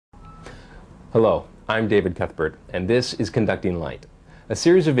Hello, I'm David Cuthbert, and this is Conducting Light, a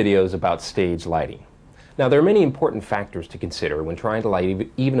series of videos about stage lighting. Now, there are many important factors to consider when trying to light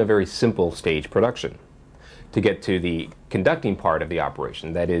even a very simple stage production. To get to the conducting part of the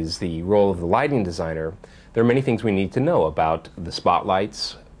operation, that is, the role of the lighting designer, there are many things we need to know about the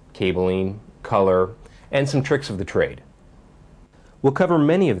spotlights, cabling, color, and some tricks of the trade. We'll cover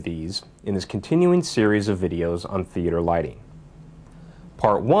many of these in this continuing series of videos on theater lighting.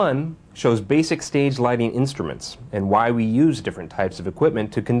 Part 1 shows basic stage lighting instruments and why we use different types of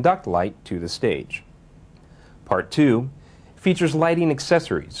equipment to conduct light to the stage. Part 2 features lighting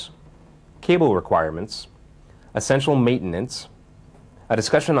accessories, cable requirements, essential maintenance, a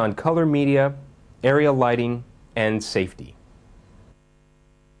discussion on color media, area lighting, and safety.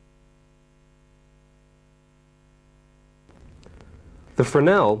 The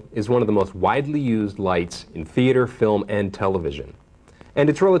Fresnel is one of the most widely used lights in theater, film, and television, and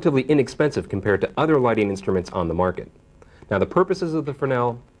it's relatively inexpensive compared to other lighting instruments on the market. Now, the purposes of the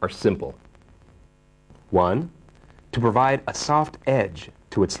Fresnel are simple. 1. To provide a soft edge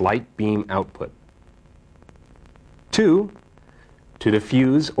to its light beam output. 2. To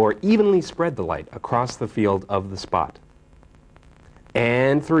diffuse or evenly spread the light across the field of the spot.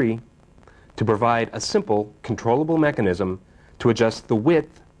 And 3. To provide a simple, controllable mechanism to adjust the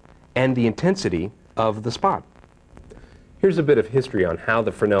width and the intensity of the spot. Here's a bit of history on how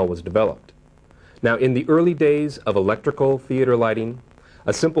the Fresnel was developed. Now, in the early days of electrical theater lighting,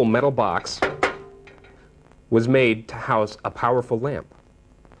 a simple metal box was made to house a powerful lamp.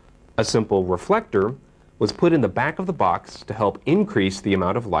 A simple reflector was put in the back of the box to help increase the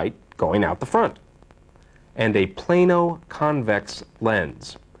amount of light going out the front. And a plano convex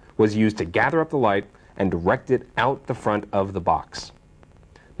lens was used to gather up the light and direct it out the front of the box.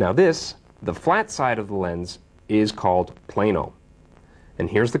 Now this, the flat side of the lens, is called plano. And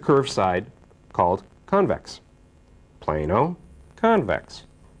here's the curved side, called convex. Plano, convex.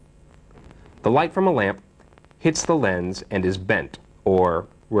 The light from a lamp hits the lens and is bent, or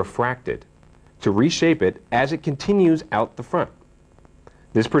refracted, to reshape it as it continues out the front.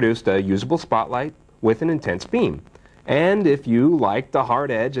 This produced a usable spotlight with an intense beam. And if you liked the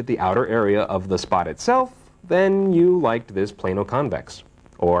hard edge at the outer area of the spot itself, then you liked this plano convex,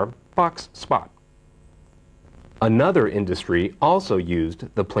 or box spot. Another industry also used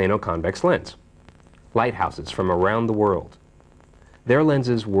the plano convex lens. Lighthouses from around the world. Their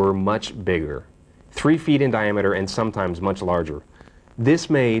lenses were much bigger, 3 feet in diameter and sometimes much larger. This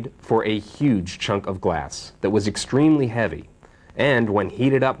made for a huge chunk of glass that was extremely heavy, and when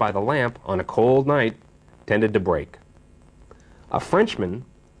heated up by the lamp on a cold night, tended to break. A Frenchman,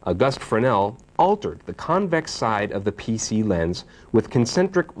 Auguste Fresnel, altered the convex side of the PC lens with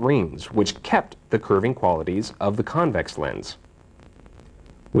concentric rings which kept the curving qualities of the convex lens.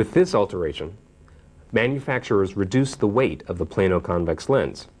 With this alteration, manufacturers reduced the weight of the plano convex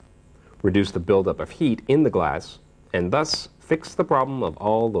lens, reduced the buildup of heat in the glass, and thus fixed the problem of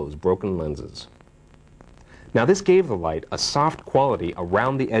all those broken lenses. Now this gave the light a soft quality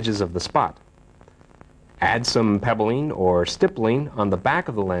around the edges of the spot. Add some pebbling or stippling on the back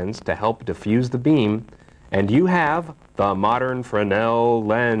of the lens to help diffuse the beam, and you have the modern Fresnel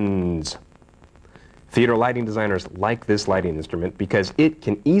lens. Theater lighting designers like this lighting instrument because it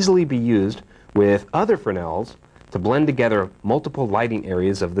can easily be used with other Fresnels to blend together multiple lighting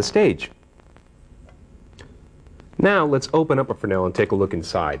areas of the stage. Now let's open up a Fresnel and take a look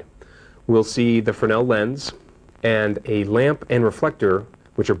inside. We'll see the Fresnel lens and a lamp and reflector,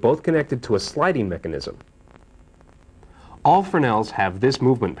 which are both connected to a sliding mechanism. All Fresnels have this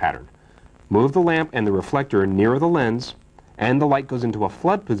movement pattern. Move the lamp and the reflector nearer the lens, and the light goes into a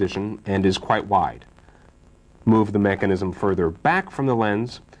flood position and is quite wide. Move the mechanism further back from the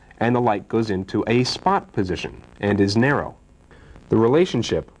lens, and the light goes into a spot position and is narrow. The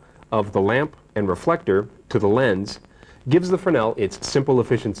relationship of the lamp and reflector to the lens gives the Fresnel its simple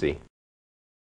efficiency.